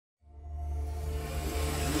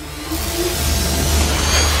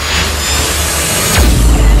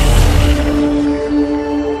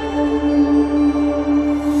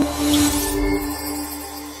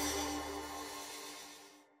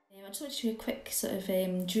quick sort of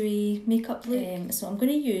dewy makeup look. So I'm going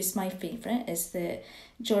to use my favourite is the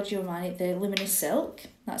Giorgio Armani, the Luminous Silk.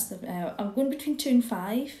 That's the I'm going between 2 and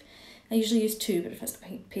 5. I usually use 2, but if it's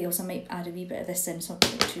quite pale, so I might add a wee bit of this in, so I'll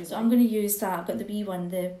put 2. So I'm going to use that. I've got the wee one,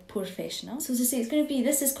 the Professional. So as I say, it's going to be,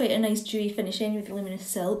 this is quite a nice dewy finish anyway with the Luminous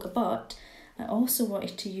Silk, but I also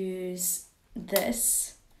wanted to use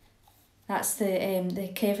this. That's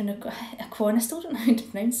the Kevin Aquan, I still don't know how to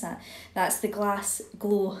pronounce that. That's the Glass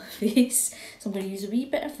Glow face. So I'm going to use a wee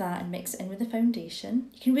bit of that and mix it in with the foundation.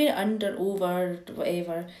 You can wear it under, over,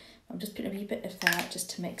 whatever. I'm just putting a wee bit of that just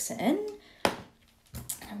to mix it in.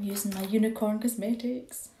 I'm using my Unicorn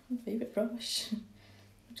Cosmetics, my favourite brush.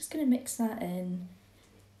 I'm just going to mix that in.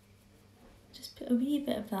 Just put a wee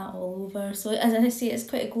bit of that all over. So as I say, it's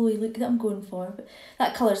quite a glowy look that I'm going for, but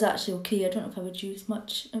that colour's actually okay. I don't know if I would use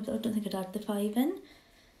much. I don't think I'd add the 5 in.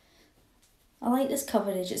 I like this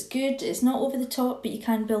coverage. It's good. It's not over the top, but you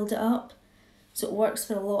can build it up. So it works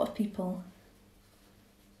for a lot of people.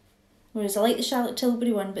 Whereas I like the Charlotte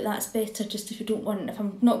Tilbury one, but that's better just if you don't want, if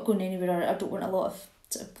I'm not going anywhere or I don't want a lot of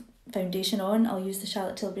sort of foundation on, I'll use the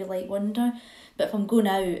Charlotte Tilbury Light Wonder. But if I'm going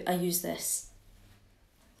out, I use this.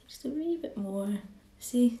 Just a wee bit more.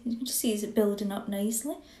 See, you can just see is it building up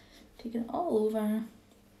nicely. Taking it all over.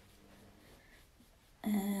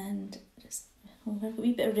 And just over. I've got a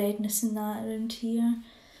wee bit of redness in that around here.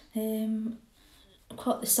 I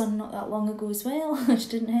caught the sun not that long ago as well, which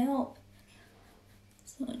didn't help.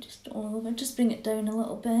 So just all over, just bring it down a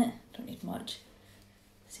little bit. Don't need much.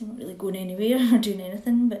 See, I'm not really going anywhere or doing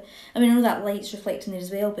anything, but I mean, I know that light's reflecting there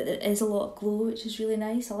as well, but there is a lot of glow, which is really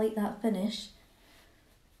nice. I like that finish.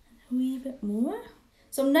 A wee bit more.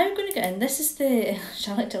 So I'm now going to get in, this is the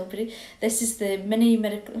Charlotte Tilbury, this is the Mini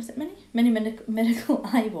Miracle, was it Mini? Miracle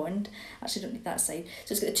Eye Wand. Actually, I don't need that side.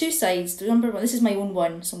 So it's got the 2 sides, the number 1, this is my own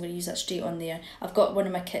one, so I'm going to use that straight on there. I've got one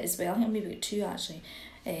in my kit as well, I think I've maybe got 2 actually,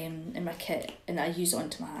 in my kit, and I use it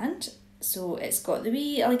onto my hand. So it's got the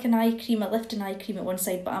wee, like an eye cream, a lifting eye cream at one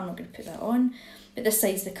side, but I'm not going to put that on. But this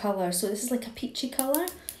side's the colour, so this is like a peachy colour.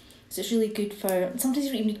 So it's really good for, sometimes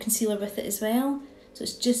you don't even need concealer with it as well. So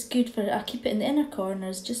it's just good for, I keep it in the inner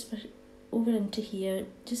corners, just for over into here,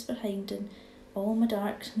 just for hiding all my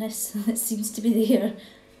darkness that seems to be there,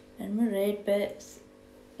 and my red bits.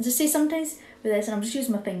 As I say, sometimes with this, and I'm just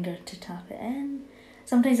using my finger to tap it in,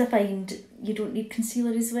 sometimes I find you don't need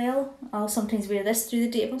concealer as well. I'll sometimes wear this through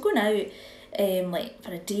the day. If I'm going out, like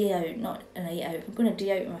for a day out, not a night out, if I'm going a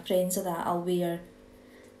day out with my friends or that, I'll wear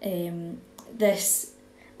this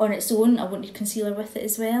on its own. I won't need concealer with it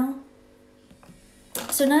as well.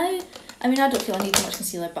 So now, I mean, I don't feel I need much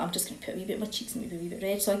concealer, but I'm just going to put a wee bit on my cheeks and maybe a wee bit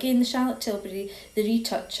red. So again, the Charlotte Tilbury, the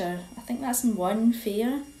Retoucher, I think that's in 1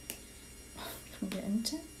 fair. Can we get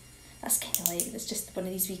into it? That's kind of like, it's just one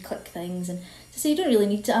of these wee click things, and so you don't really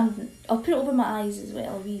need to, I'll put it over my eyes as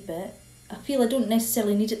well a wee bit. I feel I don't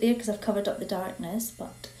necessarily need it there because I've covered up the darkness,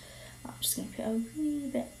 but I'm just going to put a wee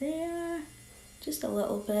bit there, just a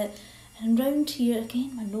little bit, and round here,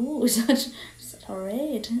 again, my nose, just a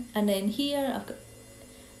red, and then here I've got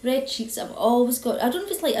red cheeks. I've always got, I don't know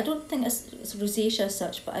if it's like, I don't think it's rosacea as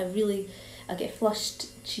such, but I get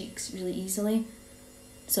flushed cheeks really easily,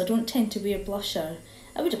 so I don't tend to wear blusher.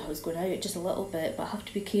 I would if I was going out just a little bit, but I have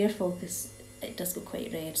to be careful because it does go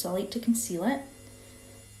quite red, so I like to conceal it.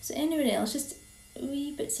 So anywhere else, just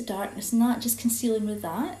wee bits of darkness and that, just concealing with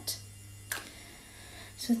that.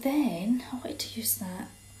 So then, I wanted to use that,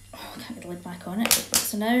 oh, I can't get the lid back on it.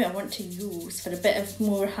 So now I want to use, for a bit of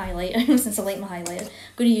more highlighter, since I like my highlighter,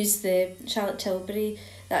 I'm going to use the Charlotte Tilbury,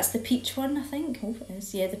 that's the peach one I think, I hope it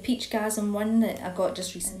is, yeah, the Peach Gasm one that I got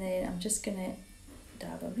just recently. And then I'm just going to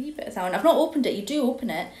dab a wee bit of that one. I've not opened it, you do open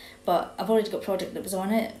it, but I've already got product that was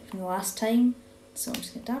on it from the last time, so I'm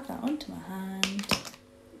just going to dab that onto my hand,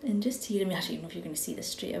 and just here, I mean, I don't even know if you're going to see this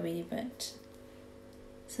straight away, but,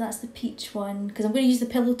 so that's the peach one, because I'm going to use the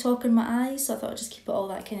Pillow Talk in my eyes, so I thought I'd just keep it all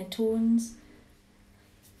that kind of tones,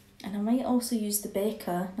 and I might also use the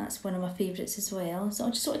Becca, that's one of my favourites as well, so I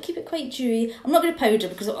just want to keep it quite dewy. I'm not going to powder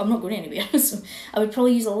because I'm not going anywhere, so I would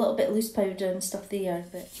probably use a little bit of loose powder and stuff there,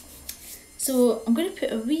 but so I'm going to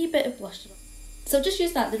put a wee bit of blush on. So I'll just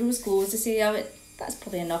use that, the Rose Glow, as I say, that's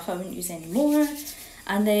probably enough, I wouldn't use any more.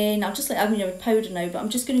 And then I'll just like, I mean I would powder now, but I'm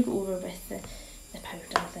just going to go over with the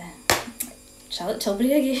powder, the Charlotte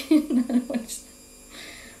Tilbury again. I'm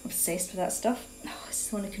obsessed with that stuff. Oh, this is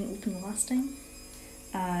the one I couldn't open the last time.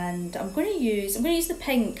 And I'm going to use the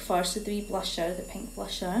pink first, the wee blusher, the pink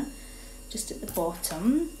blusher, just at the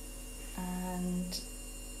bottom. And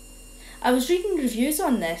I was reading reviews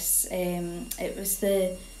on this, it was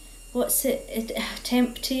the what's it,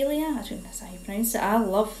 Temptalia? I don't know that's how you pronounce it. I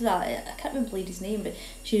love that. I can't remember the lady's name, but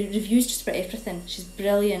she reviews just about everything. She's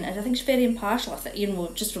brilliant, and I think she's very impartial. I think, you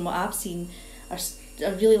know, just from what I've seen, I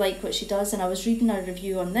really like what she does. And I was reading her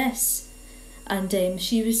review on this, and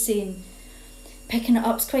she was saying picking it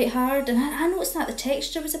up's quite hard, and I noticed that the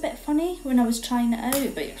texture was a bit funny when I was trying it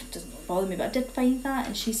out, but it doesn't bother me, but I did find that,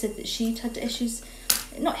 and she said that she'd had issues,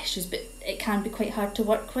 not issues, but it can be quite hard to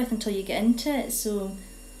work with until you get into it, so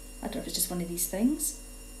I don't know if it's just one of these things.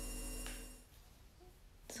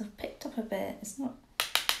 So I've picked up a bit, it's not,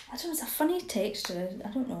 I don't know, it's a funny texture, I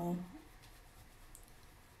don't know.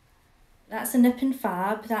 That's the Nip and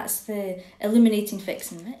Fab, that's the Illuminating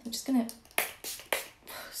Fixing. I'm just going to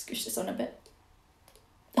scoosh this on a bit.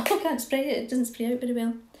 Oh, I can't spray it, it doesn't spray out very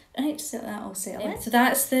well. I need to set that all settle. So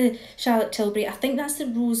that's the Charlotte Tilbury, I think that's the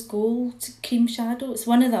Rose Gold Cream Shadow. It's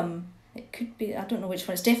one of them. It could be, I don't know which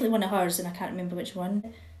one. It's definitely one of hers and I can't remember which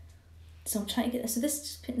one. So I'm trying to get this. So this is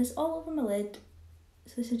just putting this all over my lid.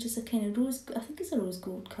 So this is just a kind of rose, I think it's a rose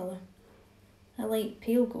gold colour. I like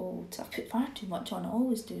pale gold. I've put far too much on, I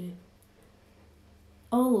always do.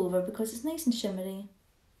 All over because it's nice and shimmery.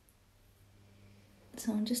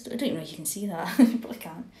 So I'm just, I don't even know if you can see that, you probably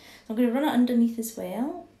can't. So I'm going to run it underneath as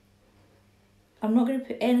well. I'm not going to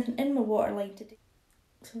put anything in my waterline today.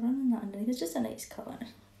 So running that underneath, it's just a nice colour.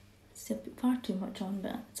 See, I put far too much on,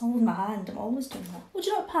 but it's all in my hand, I'm always doing that. Well, do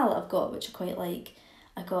you know what palette I've got, which I quite like?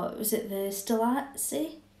 I got, was it the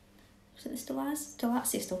Stilazzi? Was it the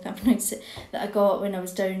Stilazzi, I still can't pronounce it, that I got when I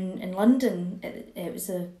was down in London. It was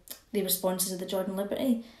they were sponsors of the Jordan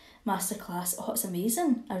Liberty masterclass. Oh, it's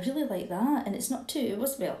amazing. I really like that, and it's not too, it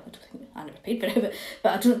was, well, I don't think, I never paid for it,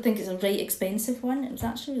 but I don't think it's a right expensive one. It was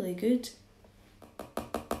actually really good.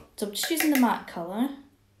 So I'm just using the matte colour,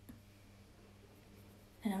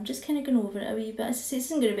 and I'm just kind of going over it a wee bit. As I say, this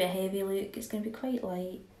isn't going to be a heavy look, it's going to be quite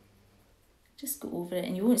light. Just go over it,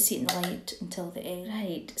 and you won't see it in the light until the end.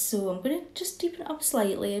 Right, so I'm going to just deepen it up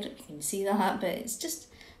slightly. I don't know if you can see that, but it's just,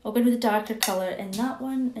 I'll go with the darker colour in that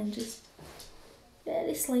one, and just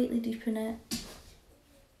very slightly deepen it.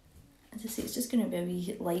 As I say, it's just going to be a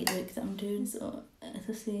wee light look that I'm doing, so as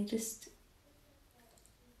I say, just,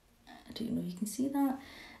 I don't know if you can see that.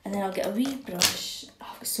 And then I'll get a wee brush. Oh,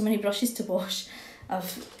 I've got so many brushes to wash.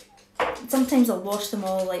 Sometimes I'll wash them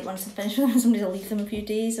all like once I'm finished with them, sometimes I'll leave them a few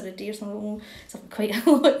days or a day or something, so I've got quite a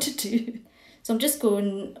lot to do. So I'm just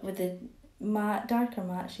going with the matte, darker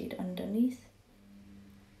matte shade underneath.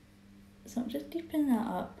 So I'm just deepening that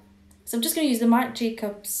up. So I'm just going to use the Marc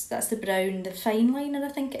Jacobs, that's the brown, the fine liner I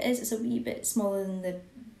think it is. It's a wee bit smaller than the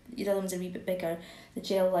other one's a wee bit bigger, the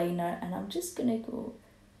gel liner, and I'm just going to go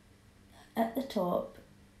at the top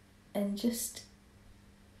and just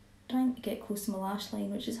trying to get close to my lash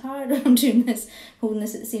line, which is hard when I'm doing this, holding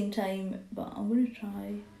this at the same time, but I'm going to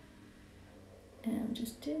try. And I'm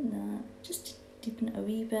just doing that, just to deepen it a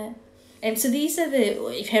wee bit. So these are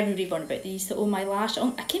the, you've heard me rave on about these, the Oh My Lash.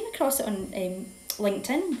 I came across it on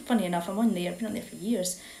LinkedIn, funny enough, I'm on there, I've been on there for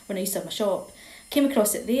years when I used to have my shop. Came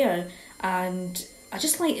across it there, and I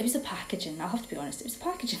just liked, it was the packaging, I'll have to be honest, it was the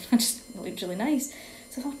packaging, it looked really nice.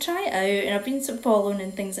 So I'll try it out, and I've been sort of following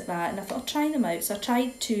and things like that, and I thought I'll try them out. So I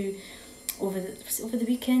tried to, over the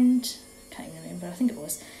weekend, can't even remember, I think it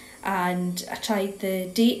was, and I tried the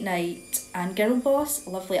Date Night and Girl Boss,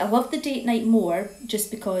 lovely. I love the Date Night more,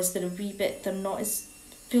 just because they're a wee bit, they're not as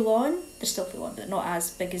full on, they're still full on, but not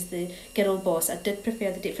as big as the Girl Boss. I did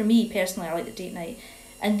prefer the Date, for me personally, I like the Date Night.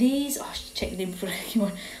 And these, oh I should check the name before I came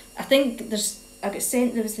on. I think I got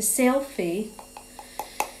sent, there was the selfies,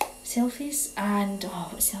 and oh,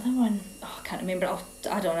 what's the other one? Oh, I can't remember. I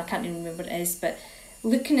can't even remember what it is, but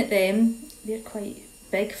looking at them, they're quite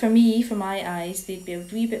big. For me, for my eyes, they'd be a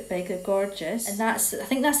wee bit big, they're gorgeous. And I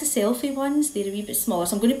think that's the selfie ones, they're a wee bit smaller,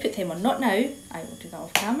 so I'm going to put them on, not now, I will do that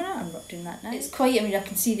off camera, I'm not doing that now. It's quite, I mean, I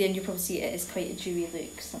can see there, and you'll probably see it is quite a dewy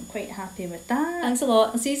look, so I'm quite happy with that. Thanks a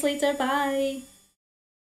lot, I'll see you later, bye!